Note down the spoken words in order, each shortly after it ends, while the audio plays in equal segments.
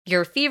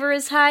Your fever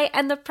is high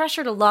and the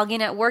pressure to log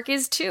in at work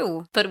is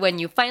too. But when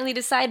you finally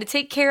decide to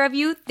take care of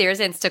you, there's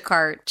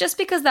Instacart. Just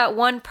because that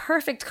one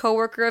perfect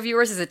coworker of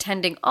yours is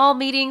attending all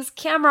meetings,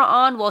 camera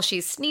on while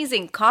she's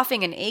sneezing,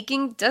 coughing, and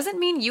aching, doesn't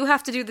mean you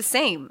have to do the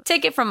same.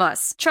 Take it from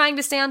us. Trying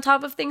to stay on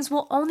top of things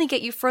will only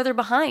get you further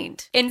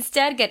behind.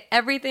 Instead, get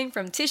everything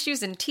from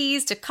tissues and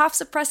teas to cough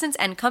suppressants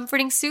and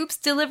comforting soups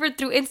delivered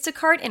through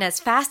Instacart in as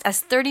fast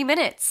as 30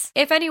 minutes.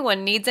 If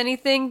anyone needs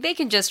anything, they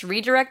can just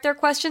redirect their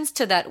questions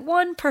to that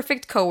one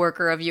perfect coworker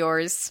of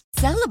yours.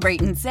 Celebrate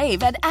and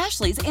save at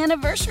Ashley's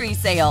Anniversary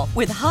Sale.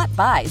 With Hot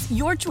Buys,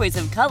 your choice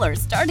of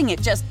colors starting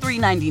at just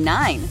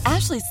 $3.99.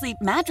 Ashley Sleep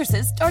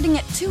mattresses starting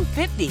at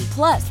 $2.50.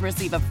 Plus,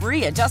 receive a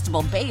free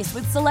adjustable base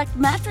with select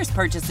mattress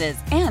purchases.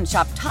 And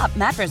shop top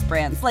mattress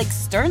brands like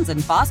Stearns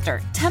 & Foster,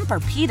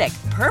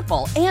 Tempur-Pedic,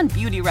 Purple, and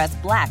Beautyrest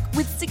Black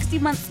with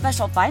 60-month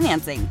special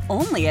financing.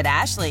 Only at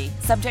Ashley.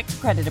 Subject to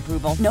credit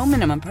approval. No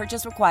minimum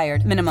purchase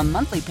required. Minimum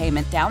monthly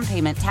payment, down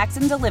payment, tax,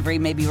 and delivery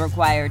may be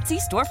required. See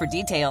store for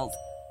details. All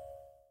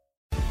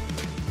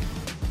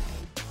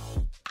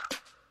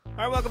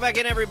right, welcome back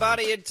in,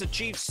 everybody. It's a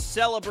Chiefs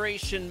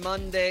Celebration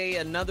Monday,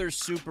 another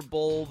Super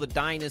Bowl. The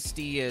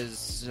dynasty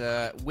is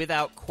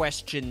without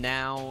question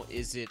now.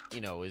 Is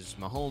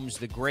Mahomes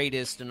the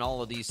greatest and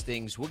all of these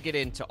things? We'll get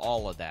into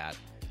all of that.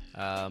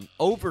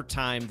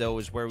 Overtime, though,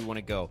 is where we want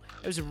to go.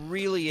 It was a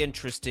really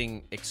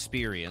interesting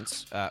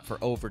experience for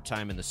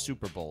overtime in the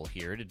Super Bowl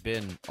here. It had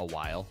been a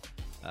while.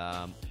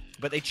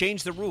 But they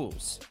changed the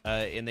rules,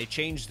 and they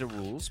changed the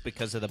rules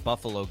because of the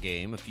Buffalo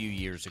game a few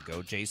years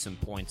ago. Jason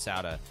points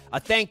out a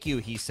thank you,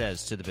 he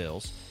says, to the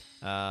Bills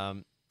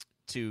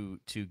to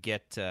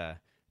get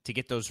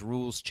those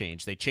rules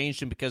changed. They changed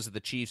them because of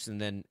the Chiefs,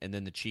 and then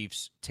the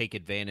Chiefs take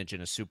advantage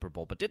in a Super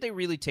Bowl. But did they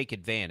really take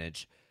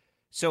advantage?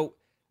 So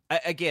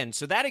again,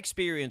 that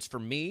experience for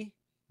me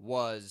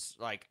was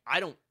like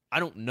I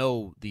don't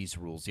know these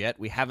rules yet.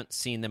 We haven't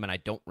seen them, and I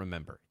don't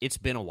remember. It's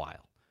been a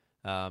while.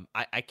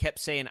 I kept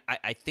saying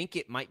I think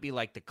it might be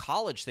like the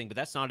college thing, but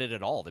that's not it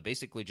at all. They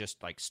basically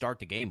just like start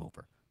the game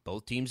over.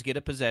 Both teams get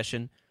a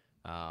possession.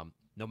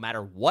 No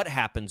matter what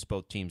happens,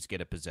 both teams get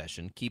a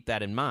possession. Keep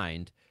that in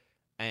mind.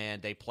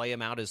 And they play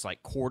them out as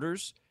like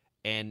quarters.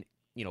 And,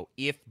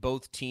 if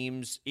both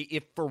teams,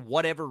 if for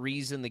whatever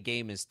reason the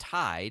game is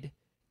tied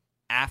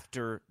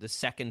after the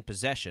second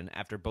possession,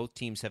 after both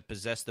teams have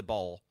possessed the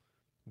ball,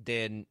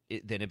 then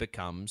it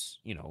becomes,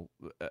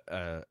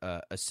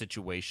 a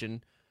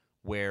situation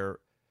where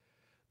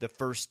the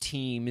first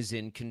team is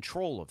in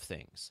control of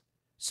things.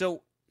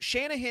 So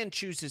Shanahan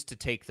chooses to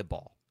take the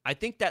ball. I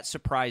think that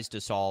surprised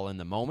us all in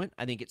the moment.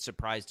 I think it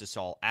surprised us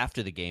all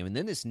after the game. And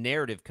then this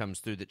narrative comes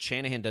through that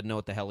Shanahan doesn't know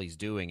what the hell he's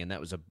doing, and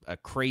that was a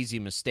crazy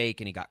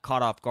mistake, and he got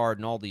caught off guard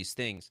and all these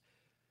things.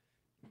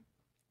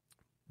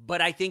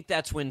 But I think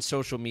that's when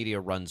social media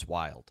runs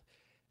wild.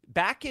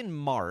 Back in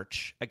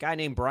March, a guy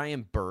named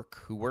Brian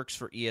Burke, who works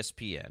for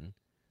ESPN,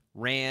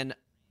 ran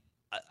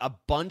a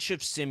bunch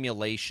of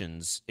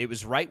simulations. It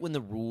was right when the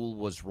rule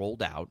was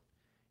rolled out.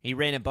 He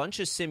ran a bunch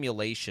of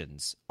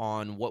simulations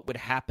on what would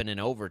happen in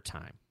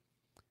overtime.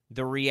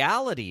 The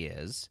reality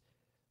is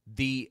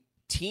the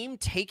team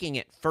taking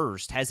it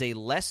first has a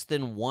less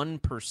than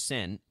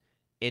 1%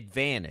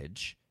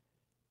 advantage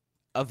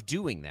of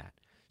doing that.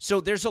 So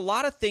there's a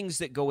lot of things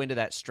that go into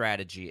that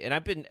strategy,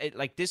 and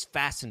this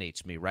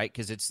fascinates me, right?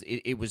 Because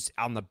it was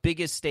on the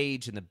biggest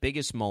stage in the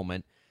biggest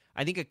moment.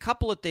 I think a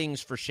couple of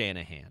things for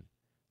Shanahan.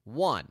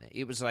 One,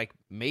 it was like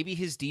maybe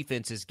his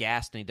defense is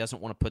gassed and he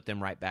doesn't want to put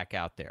them right back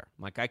out there.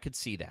 Like, I could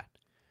see that.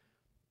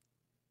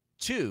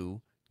 Two,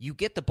 you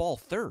get the ball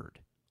third,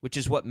 which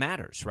is what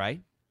matters,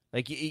 right?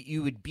 Like,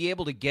 you would be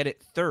able to get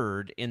it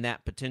third in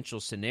that potential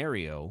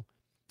scenario,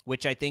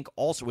 which I think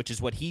also, which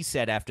is what he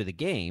said after the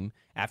game,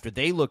 after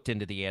they looked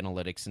into the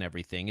analytics and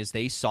everything, is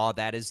they saw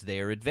that as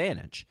their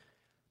advantage.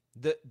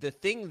 The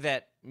thing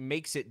that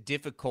makes it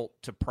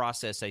difficult to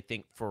process, I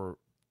think, for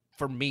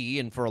me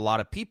and for a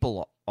lot of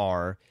people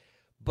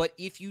but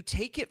if you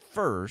take it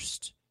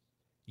first,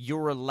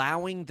 you're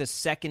allowing the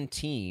second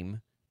team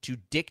to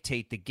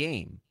dictate the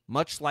game,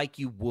 much like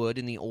you would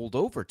in the old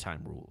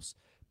overtime rules,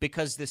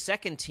 because the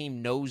second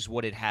team knows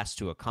what it has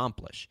to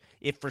accomplish.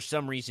 If for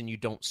some reason you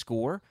don't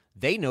score,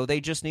 they know they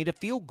just need a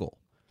field goal.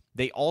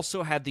 They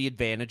also have the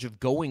advantage of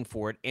going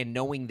for it and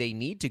knowing they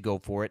need to go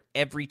for it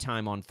every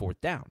time on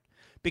fourth down.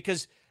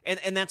 Because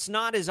and that's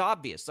not as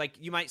obvious. Like,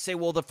 you might say,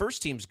 well, the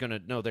first team's going to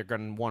know they're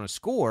going to want to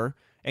score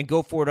and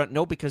go for it.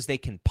 No, because they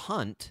can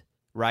punt,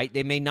 right?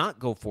 They may not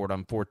go for it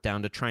on fourth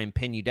down to try and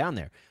pin you down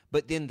there.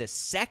 But then the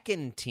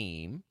second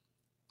team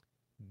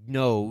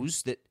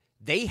knows that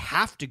they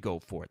have to go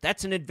for it.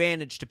 That's an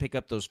advantage to pick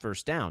up those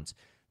first downs.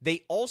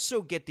 They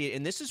also get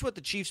and this is what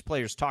the Chiefs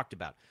players talked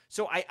about.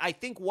 So I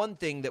think one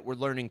thing that we're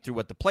learning through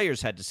what the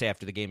players had to say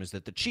after the game is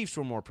that the Chiefs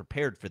were more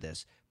prepared for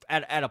this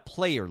at a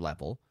player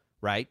level,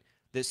 right?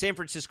 The San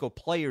Francisco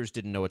players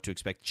didn't know what to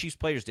expect. The Chiefs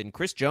players didn't.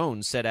 Chris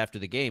Jones said after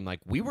the game, like,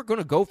 we were going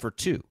to go for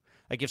two.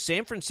 Like, if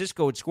San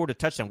Francisco had scored a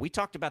touchdown, we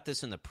talked about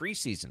this in the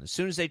preseason, as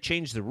soon as they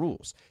changed the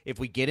rules. If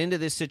we get into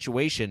this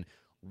situation,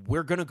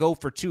 we're going to go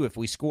for 2 if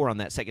we score on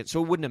that second.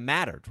 So it wouldn't have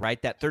mattered,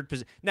 right? That third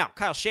position. Now,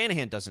 Kyle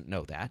Shanahan doesn't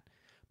know that,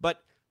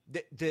 but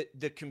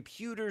the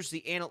computers,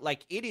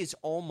 it is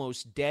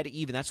almost dead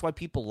even. That's why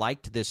people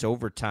liked this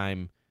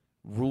overtime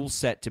rule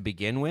set to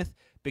begin with,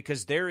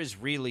 because there is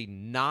really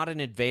not an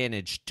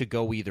advantage to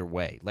go either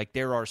way. Like,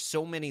 there are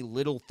so many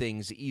little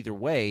things either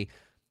way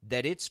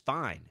that it's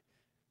fine.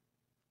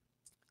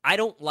 I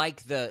don't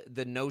like the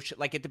notion,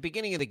 like at the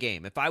beginning of the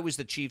game, if I was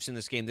the Chiefs in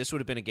this game, this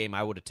would have been a game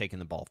I would have taken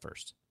the ball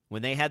first.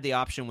 When they had the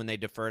option, when they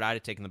deferred, I'd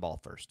have taken the ball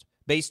first,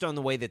 based on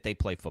the way that they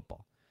play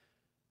football.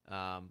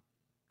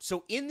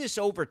 So in this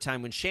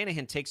overtime, when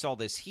Shanahan takes all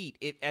this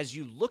heat, as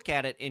you look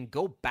at it and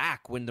go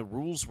back when the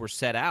rules were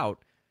set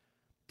out,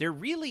 there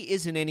really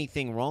isn't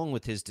anything wrong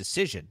with his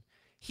decision.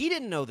 He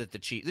didn't know that the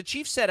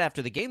Chiefs said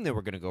after the game they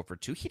were going to go for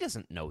 2. He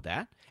doesn't know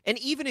that. And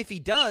even if he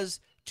does,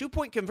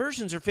 2-point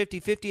conversions are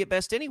 50-50 at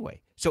best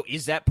anyway. So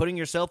is that putting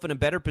yourself in a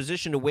better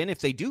position to win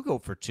if they do go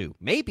for 2?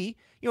 Maybe.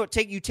 You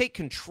take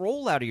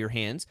control out of your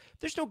hands.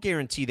 There's no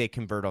guarantee they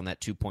convert on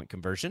that 2-point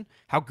conversion.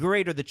 How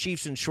great are the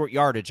Chiefs in short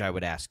yardage, I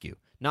would ask you?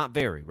 Not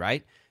very,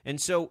 right?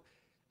 And so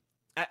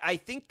I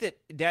think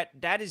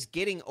that is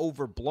getting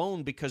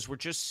overblown because we're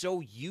just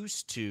so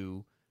used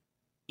to,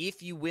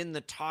 if you win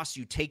the toss,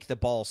 you take the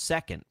ball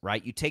second,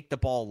 right? You take the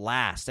ball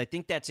last. I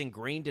think that's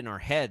ingrained in our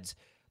heads.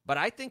 But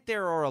I think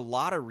there are a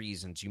lot of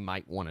reasons you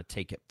might want to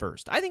take it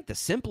first. I think the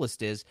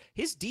simplest is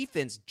his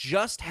defense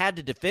just had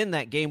to defend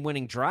that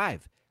game-winning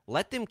drive.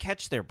 Let them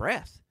catch their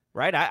breath,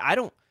 right? I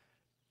don't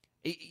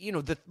 –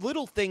 the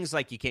little things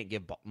like you can't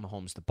give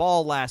Mahomes the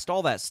ball last,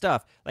 all that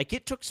stuff. Like,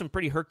 it took some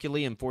pretty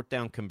Herculean fourth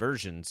down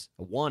conversions,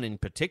 one in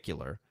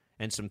particular,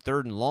 and some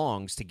third and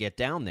longs to get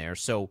down there.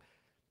 So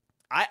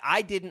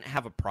I didn't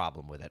have a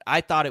problem with it.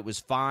 I thought it was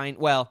fine.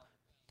 Well,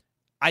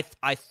 I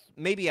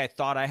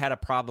thought I had a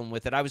problem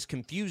with it. I was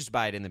confused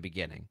by it in the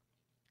beginning.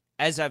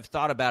 As I've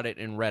thought about it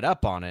and read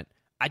up on it,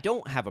 I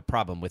don't have a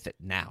problem with it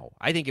now.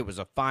 I think it was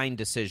a fine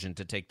decision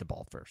to take the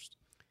ball first.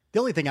 The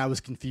only thing I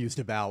was confused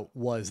about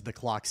was the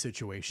clock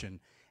situation.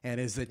 And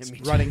as it's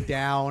running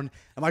down,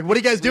 I'm like, what are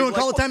you guys doing?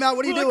 Call a timeout.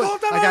 What are you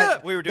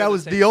doing? That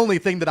was the only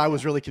thing that I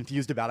was really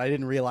confused about. I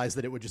didn't realize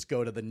that it would just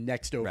go to the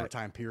next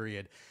overtime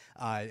period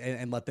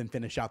and let them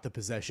finish out the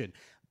possession.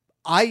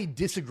 I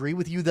disagree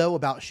with you, though,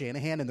 about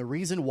Shanahan. And the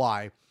reason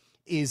why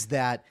is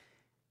that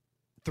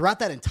throughout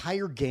that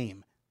entire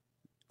game,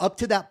 up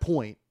to that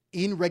point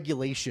in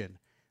regulation,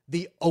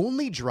 the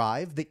only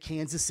drive that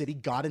Kansas City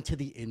got into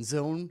the end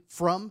zone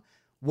from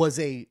was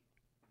a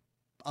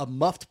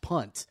muffed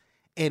punt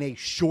and a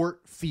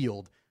short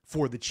field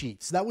for the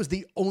Chiefs. That was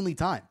the only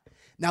time.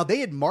 Now, they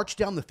had marched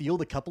down the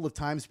field a couple of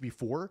times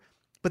before,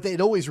 but they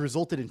had always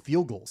resulted in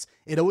field goals.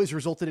 It always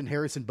resulted in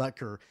Harrison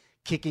Butker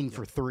kicking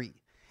for 3.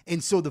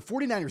 And so the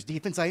 49ers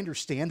defense, I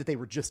understand that they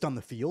were just on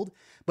the field,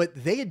 but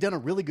they had done a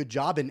really good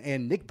job,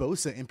 and Nick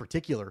Bosa in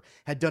particular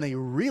had done a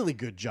really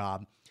good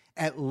job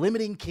at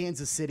limiting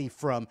Kansas City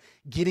from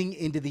getting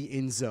into the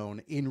end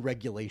zone in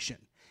regulation.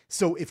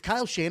 So if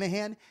Kyle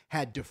Shanahan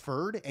had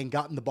deferred and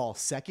gotten the ball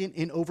second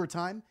in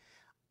overtime,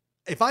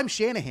 if I'm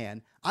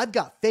Shanahan, I've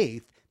got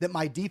faith that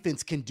my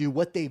defense can do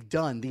what they've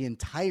done the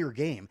entire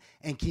game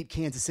and keep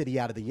Kansas City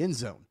out of the end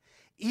zone.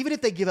 Even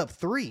if they give up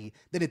 3,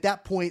 then at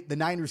that point, the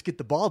Niners get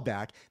the ball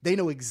back. They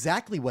know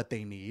exactly what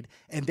they need,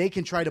 and they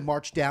can try to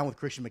march down with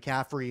Christian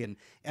McCaffrey and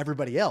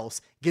everybody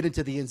else, get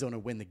into the end zone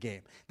and win the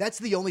game. That's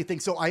the only thing.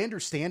 So I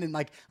understand, and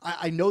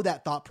I know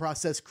that thought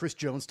process. Chris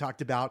Jones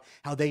talked about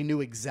how they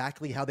knew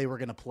exactly how they were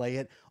going to play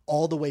it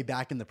all the way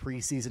back in the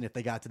preseason if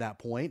they got to that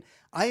point.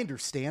 I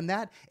understand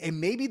that, and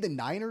maybe the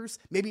Niners,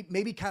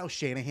 maybe Kyle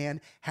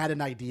Shanahan had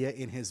an idea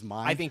in his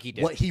mind. I think he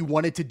did. What he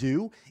wanted to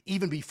do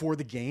even before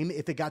the game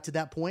if it got to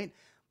that point.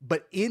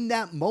 But in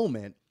that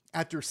moment,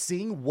 after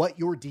seeing what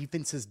your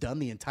defense has done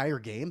the entire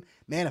game,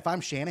 man, if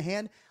I'm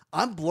Shanahan,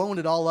 I'm blowing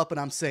it all up and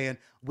I'm saying,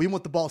 we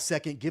want the ball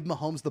second, give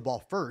Mahomes the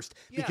ball first,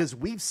 because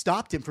we've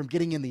stopped him from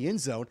getting in the end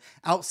zone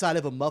outside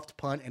of a muffed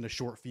punt and a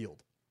short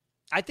field.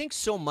 I think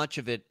so much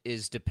of it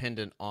is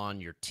dependent on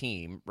your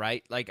team,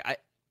 right? Like,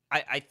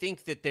 I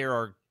think that there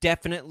are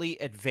definitely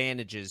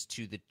advantages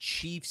to the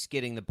Chiefs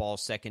getting the ball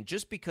second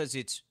just because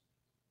it's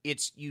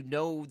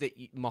that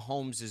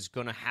Mahomes is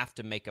going to have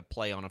to make a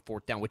play on a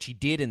fourth down, which he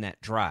did in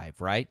that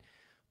drive, right?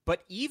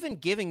 But even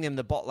giving them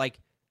the ball, like,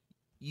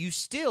 you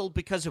still,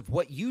 because of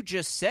what you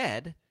just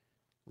said,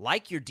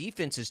 like your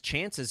defense's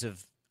chances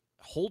of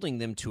holding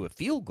them to a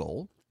field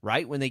goal,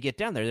 right, when they get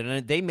down there.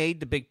 And they made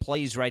the big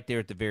plays right there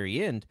at the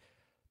very end.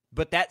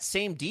 But that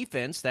same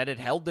defense that had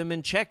held them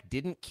in check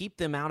didn't keep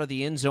them out of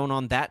the end zone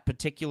on that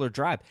particular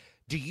drive.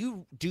 Do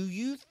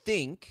you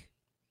think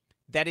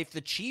that if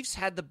the Chiefs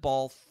had the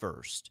ball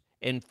first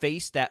and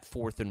faced that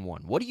 4th and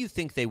 1, what do you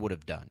think they would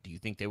have done? Do you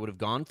think they would have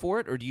gone for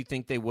it, or do you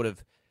think they would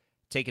have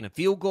taken a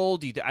field goal?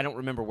 I don't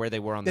remember where they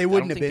were on the field. They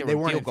wouldn't have been. They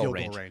weren't in field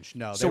goal range.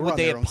 No. So would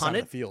they have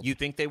punted? You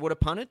think they would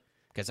have punted?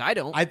 Because I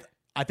don't.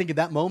 I think at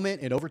that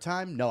moment in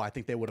overtime, no, I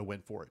think they would have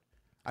went for it.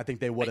 I think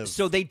they would have.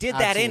 So they did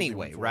that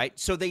anyway, right?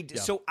 So they.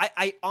 Yeah. So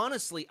I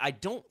honestly, I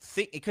don't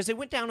think, because they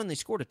went down and they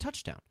scored a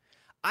touchdown.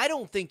 I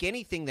don't think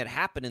anything that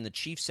happened in the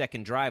Chiefs'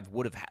 second drive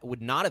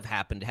would not have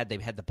happened had they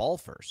had the ball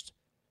first.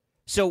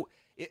 So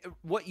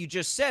what you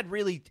just said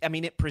really, I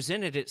mean, it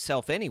presented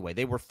itself anyway.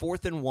 They were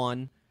 4th and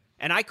 1,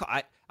 and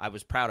I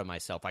was proud of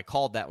myself. I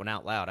called that one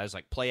out loud. I was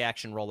like, play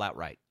action, roll out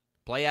right.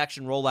 Play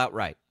action, roll out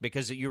right,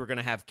 because you were going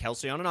to have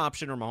Kelsey on an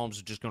option or Mahomes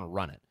was just going to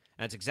run it.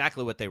 And that's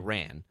exactly what they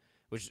ran,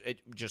 which it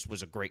just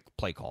was a great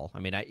play call. I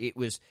mean,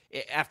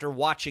 after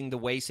watching the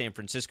way San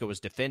Francisco was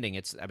defending,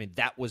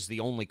 that was the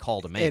only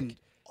call to make. And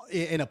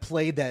in a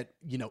play that,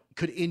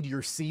 could end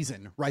your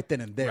season right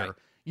then and there, right.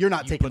 You're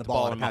not taking the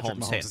ball out of Patrick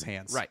Mahomes'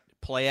 hands. Right.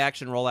 Play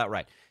action, roll out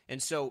right.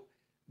 And so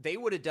they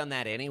would have done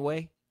that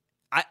anyway.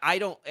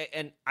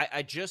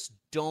 I just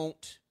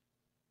don't.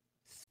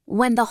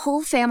 When the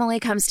whole family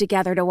comes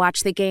together to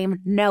watch the game,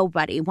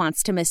 nobody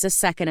wants to miss a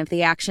second of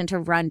the action to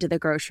run to the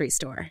grocery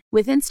store.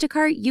 With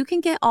Instacart, you can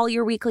get all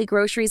your weekly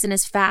groceries in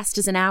as fast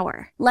as an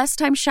hour. Less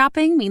time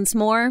shopping means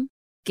more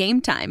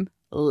game time.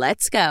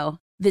 Let's go.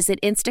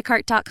 Visit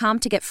instacart.com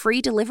to get free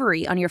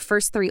delivery on your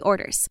first 3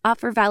 orders.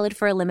 Offer valid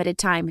for a limited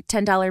time.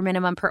 $10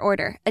 minimum per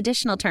order.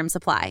 Additional terms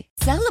apply.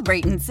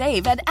 Celebrate and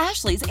save at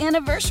Ashley's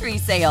Anniversary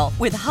Sale.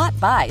 With Hot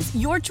Buys,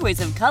 your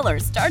choice of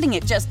colors starting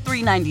at just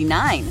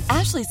 $3.99.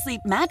 Ashley Sleep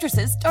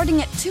mattresses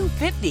starting at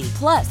 $2.50.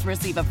 Plus,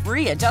 receive a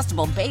free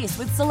adjustable base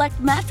with select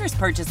mattress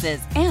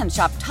purchases. And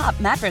shop top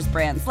mattress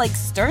brands like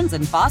Stearns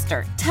 &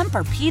 Foster,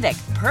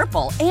 Tempur-Pedic,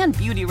 Purple, and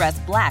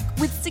Beautyrest Black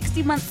with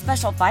 60-month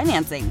special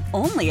financing.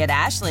 Only at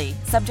Ashley.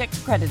 Subject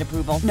to credit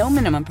approval. No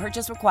minimum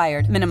purchase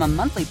required. Minimum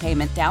monthly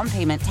payment, down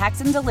payment,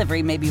 tax, and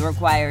delivery may be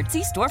required.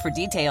 See store for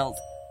details.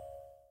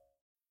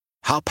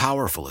 How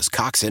powerful is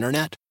Cox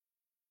Internet?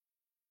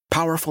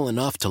 Powerful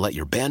enough to let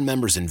your band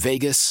members in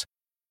Vegas,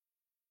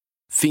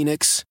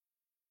 Phoenix,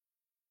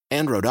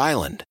 and Rhode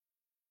Island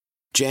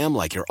jam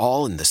like you're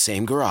all in the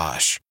same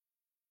garage.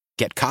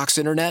 Get Cox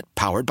Internet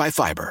powered by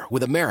fiber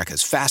with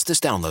America's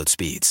fastest download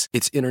speeds.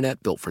 It's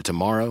internet built for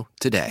tomorrow,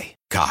 today.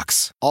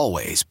 Cox,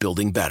 always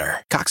building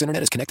better. Cox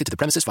Internet is connected to the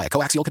premises via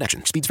coaxial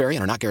connection. Speeds vary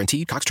and are not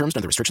guaranteed. Cox terms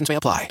and other restrictions may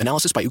apply.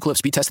 Analysis by Ookla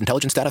Speed Test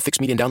Intelligence Data.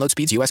 Fixed median download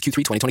speeds. US Q3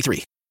 2023.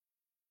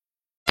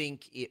 I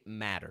think it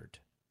mattered,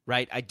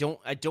 right? I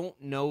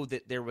don't know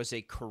that there was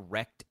a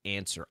correct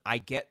answer. I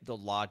get the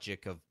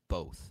logic of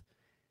both.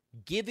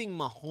 Giving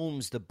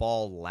Mahomes the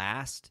ball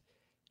last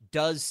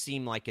does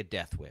seem like a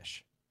death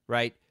wish,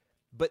 right?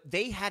 But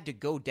they had to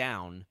go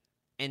down,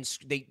 and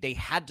they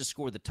had to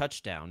score the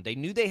touchdown. They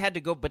knew they had to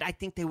go, but I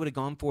think they would have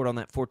gone for it on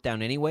that 4th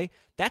down anyway.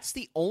 That's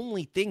the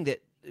only thing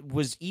that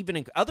was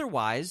even.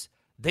 Otherwise,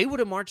 they would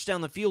have marched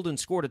down the field and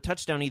scored a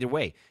touchdown either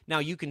way. Now,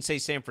 you can say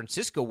San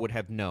Francisco would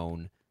have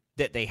known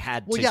that they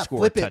had to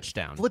score a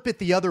touchdown. Flip it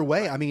the other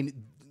way. I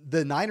mean,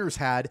 the Niners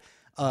had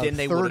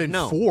 3rd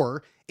and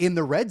 4 in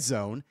the red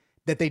zone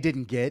that they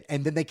didn't get,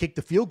 and then they kicked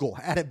the field goal.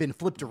 Had it been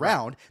flipped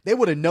around, they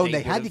would have known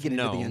they had to get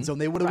into the end zone.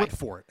 They would have went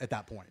for it at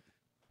that point.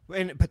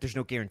 But there's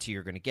no guarantee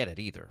you're going to get it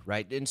either,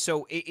 right? And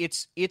so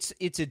it's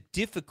a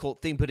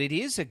difficult thing, but it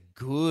is a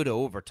good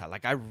overtime.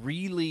 Like, I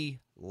really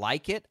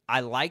like it.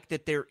 I like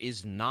that there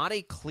is not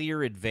a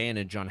clear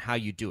advantage on how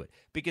you do it,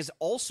 because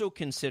also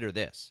consider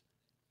this.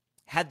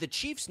 Had the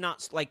Chiefs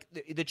not, like,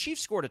 the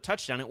Chiefs scored a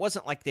touchdown, it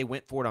wasn't like they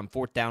went for it on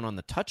 4th down on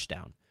the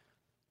touchdown.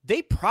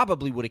 They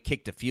probably would have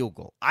kicked a field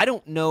goal. I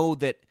don't know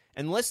that,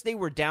 unless they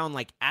were down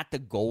like at the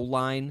goal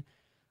line,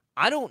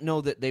 I don't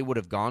know that they would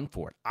have gone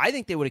for it. I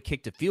think they would have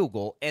kicked a field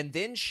goal, and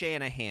then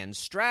Shanahan's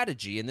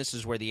strategy, and this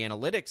is where the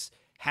analytics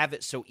have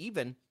it so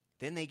even,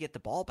 then they get the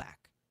ball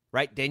back,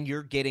 right? Then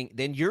you're getting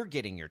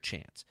your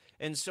chance.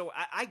 And so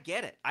I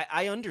get it.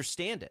 I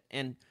understand it.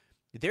 And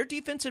their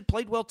defense had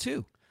played well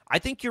too. I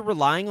think you're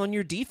relying on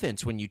your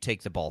defense when you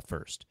take the ball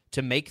first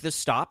to make the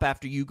stop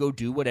after you go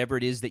do whatever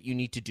it is that you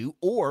need to do,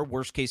 or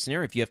worst case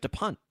scenario, if you have to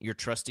punt, you're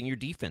trusting your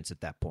defense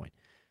at that point.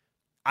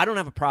 I don't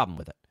have a problem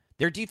with it.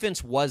 Their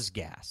defense was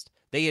gassed.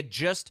 They had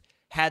just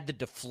had the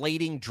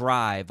deflating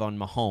drive on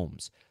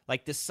Mahomes.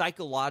 Like, the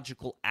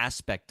psychological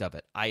aspect of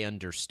it, I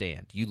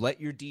understand. You let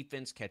your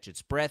defense catch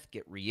its breath,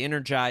 get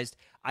re-energized.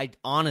 I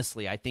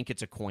think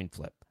it's a coin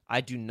flip.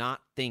 I do not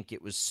think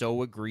it was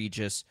so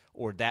egregious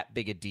or that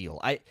big a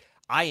deal.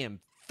 I am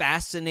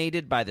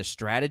fascinated by the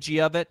strategy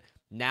of it.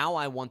 Now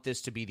I want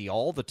this to be the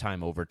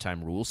all-the-time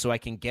overtime rule so I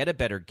can get a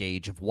better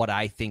gauge of what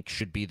I think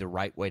should be the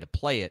right way to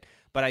play it.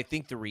 But I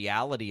think the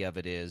reality of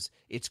it is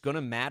it's going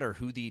to matter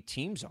who the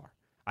teams are.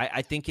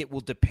 I think it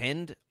will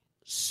depend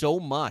so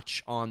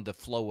much on the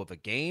flow of a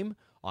game,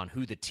 on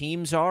who the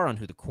teams are, on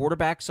who the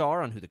quarterbacks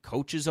are, on who the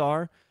coaches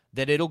are,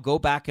 that it'll go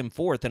back and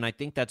forth. And I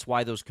think that's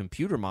why those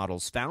computer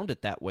models found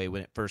it that way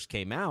when it first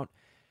came out.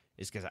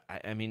 Is because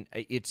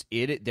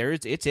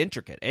it's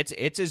intricate.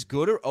 It's as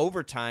good an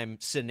overtime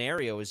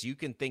scenario as you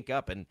can think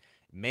up, and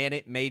man,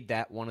 it made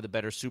that one of the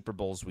better Super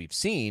Bowls we've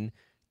seen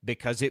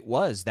because it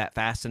was that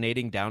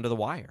fascinating down to the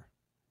wire.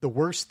 The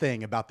worst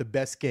thing about the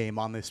best game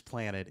on this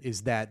planet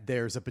is that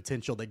there's a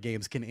potential that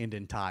games can end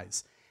in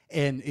ties.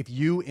 And if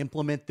you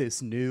implement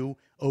this new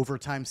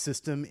overtime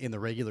system in the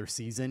regular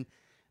season,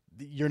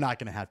 you're not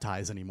going to have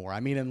ties anymore. I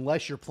mean,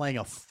 unless you're playing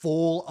a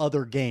full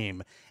other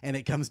game and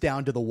it comes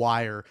down to the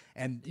wire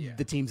and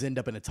the teams end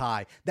up in a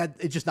tie,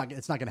 it's not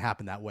going to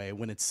happen that way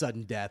when it's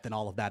sudden death and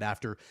all of that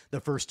after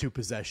the first 2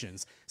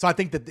 possessions. So I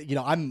think that,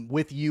 I'm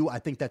with you. I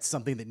think that's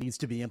something that needs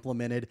to be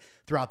implemented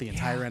throughout the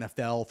entire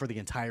NFL for the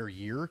entire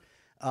year.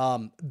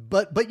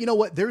 But you know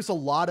what? There's a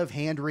lot of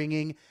hand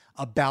wringing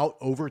about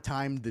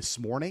overtime this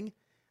morning.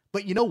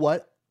 But you know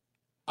what?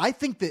 I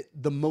think that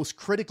the most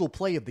critical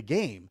play of the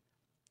game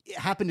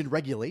happened in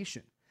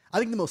regulation. I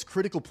think the most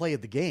critical play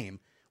of the game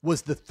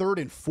was the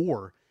 3rd and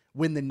 4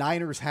 when the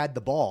Niners had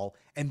the ball,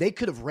 and they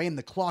could have ran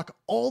the clock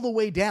all the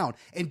way down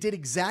and did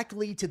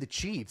exactly to the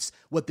Chiefs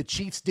what the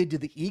Chiefs did to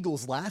the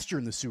Eagles last year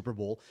in the Super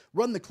Bowl,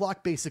 run the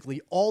clock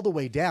basically all the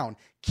way down,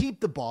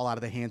 keep the ball out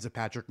of the hands of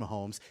Patrick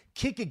Mahomes,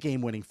 kick a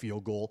game-winning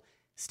field goal.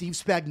 Steve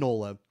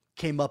Spagnuolo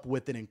came up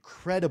with an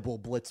incredible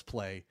blitz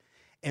play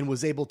and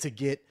was able to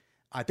get,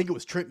 I think it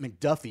was Trent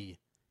McDuffie,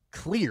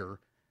 clear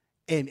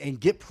and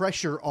get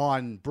pressure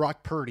on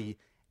Brock Purdy.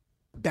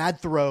 Bad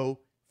throw,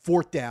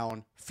 4th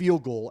down,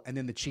 field goal, and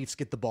then the Chiefs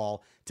get the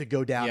ball to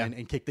go down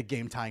and kick the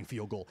game-tying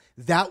field goal.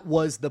 That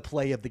was the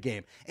play of the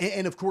game.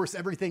 And of course,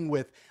 everything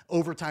with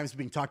overtime is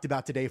being talked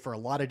about today for a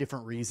lot of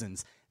different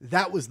reasons.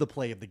 That was the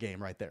play of the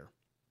game right there.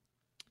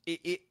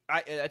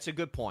 That's a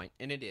good point,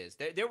 and it is.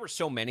 There were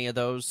so many of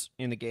those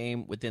in the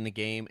game, within the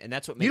game, and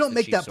that's what makes you don't the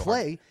make Chiefs that so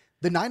play. hard.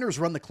 The Niners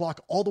run the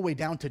clock all the way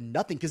down to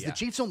nothing because the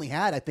Chiefs only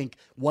had, I think,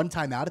 1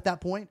 timeout at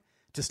that point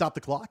to stop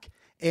the clock.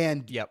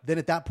 And then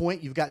at that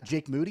point, you've got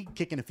Jake Moody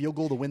kicking a field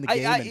goal to win the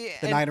game, and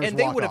the Niners and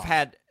they walk would off. have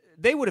had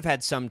they would have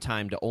had some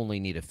time to only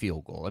need a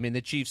field goal. I mean,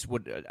 the Chiefs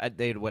would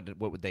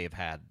what would they have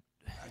had?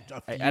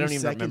 I don't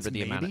even remember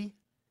the amount.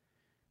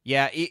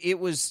 Yeah,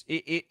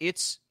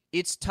 it's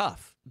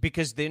tough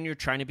because then you're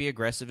trying to be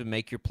aggressive and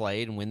make your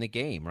play and win the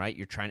game, right?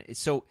 You're trying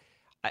to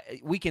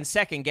we can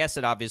second guess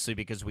it obviously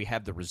because we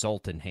have the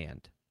result in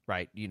hand,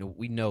 right?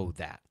 We know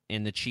that,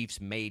 and the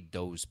Chiefs made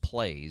those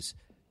plays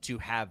to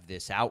have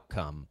this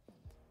outcome.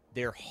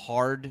 They're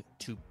hard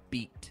to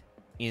beat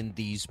in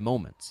these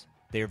moments.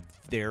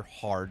 They're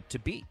hard to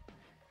beat.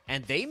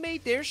 And they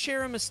made their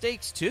share of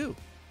mistakes too,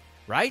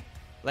 right?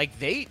 Like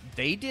they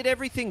did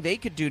everything they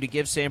could do to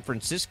give San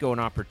Francisco an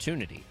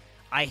opportunity.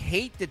 I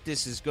hate that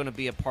this is going to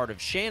be a part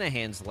of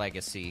Shanahan's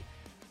legacy.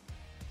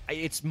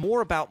 It's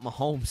more about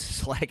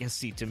Mahomes'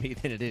 legacy to me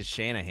than it is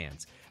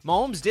Shanahan's.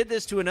 Mahomes did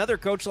this to another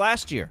coach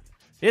last year.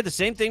 He did the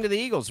same thing to the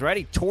Eagles, right?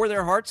 He tore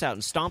their hearts out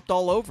and stomped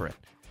all over it.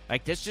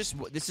 Like, this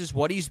is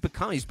what he's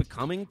become. He's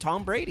becoming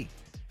Tom Brady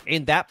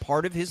in that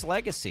part of his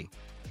legacy,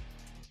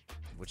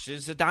 which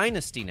is a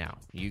dynasty now.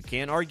 You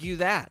can't argue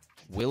that.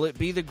 Will it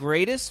be the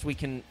greatest? We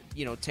can,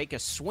 take a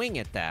swing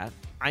at that.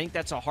 I think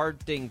that's a hard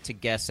thing to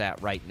guess at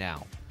right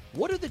now.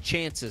 What are the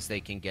chances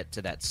they can get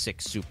to that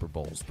 6 Super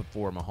Bowls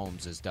before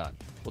Mahomes is done?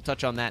 We'll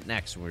touch on that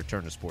next when we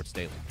return to Sports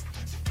Daily.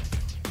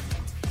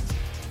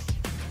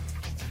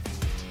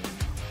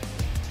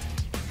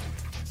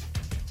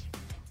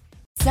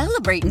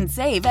 Celebrate and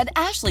save at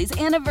Ashley's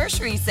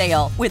Anniversary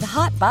Sale. With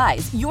Hot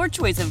Buys, your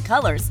choice of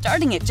colors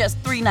starting at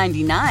just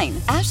 $3.99.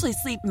 Ashley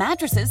Sleep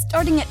mattresses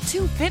starting at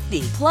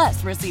 $2.50.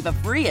 Plus, receive a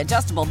free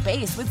adjustable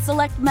base with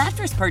select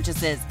mattress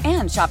purchases.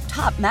 And shop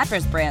top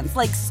mattress brands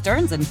like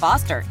Stearns &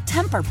 Foster,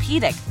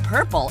 Tempur-Pedic,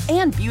 Purple,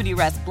 and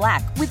Beautyrest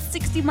Black with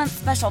 60-month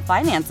special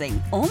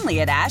financing. Only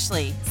at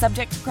Ashley.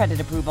 Subject to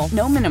credit approval.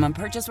 No minimum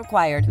purchase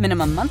required.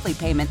 Minimum monthly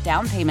payment,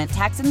 down payment,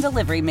 tax, and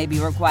delivery may be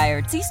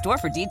required. See store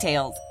for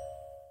details.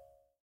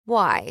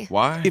 Why?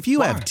 If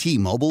you have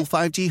T-Mobile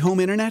 5G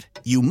home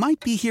internet, you might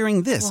be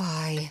hearing this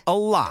a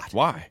lot.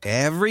 Why?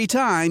 Every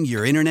time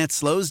your internet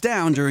slows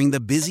down during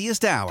the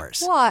busiest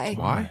hours.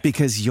 Why?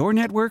 Because your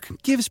network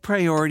gives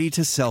priority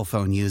to cell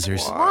phone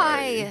users.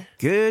 Why?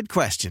 Good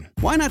question.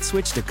 Why not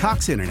switch to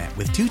Cox Internet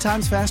with 2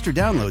 times faster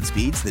download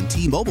speeds than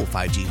T-Mobile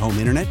 5G home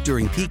internet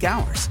during peak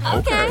hours?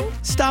 Okay.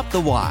 Stop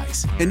the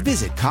whys and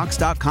visit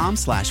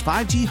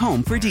cox.com/5G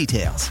home for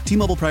details.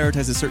 T-Mobile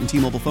prioritizes certain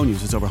T-Mobile phone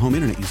users over home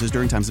internet users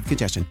during times of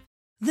congestion.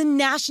 The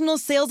national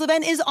sales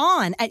event is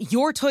on at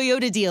your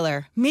Toyota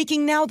dealer,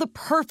 making now the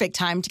perfect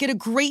time to get a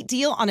great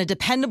deal on a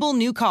dependable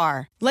new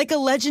car. Like a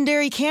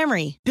legendary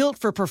Camry, built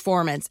for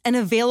performance and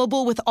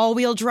available with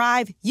all-wheel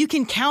drive, you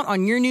can count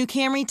on your new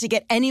Camry to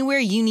get anywhere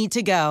you need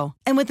to go.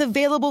 And with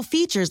available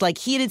features like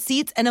heated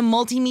seats and a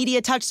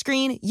multimedia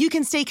touchscreen, you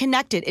can stay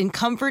connected in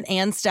comfort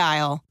and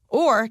style.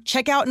 Or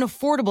check out an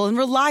affordable and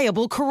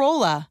reliable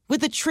Corolla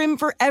with a trim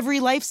for every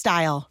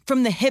lifestyle.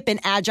 From the hip and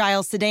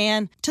agile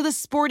sedan to the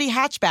sporty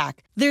hatchback,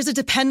 there's a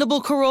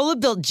dependable Corolla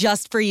built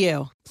just for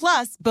you.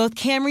 Plus, both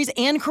Camrys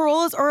and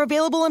Corollas are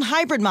available in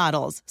hybrid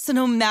models, so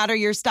no matter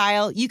your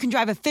style, you can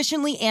drive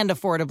efficiently and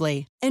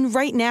affordably. And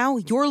right now,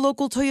 your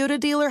local Toyota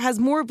dealer has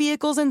more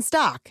vehicles in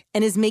stock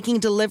and is making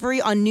delivery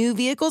on new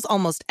vehicles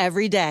almost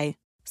every day.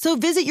 So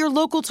visit your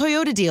local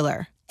Toyota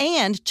dealer.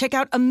 And check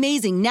out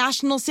amazing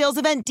national sales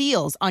event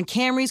deals on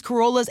Camrys,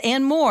 Corollas,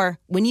 and more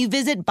when you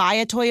visit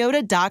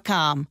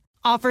buyatoyota.com.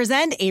 Offers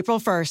end April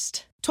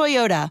 1st.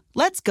 Toyota,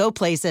 let's go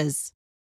places.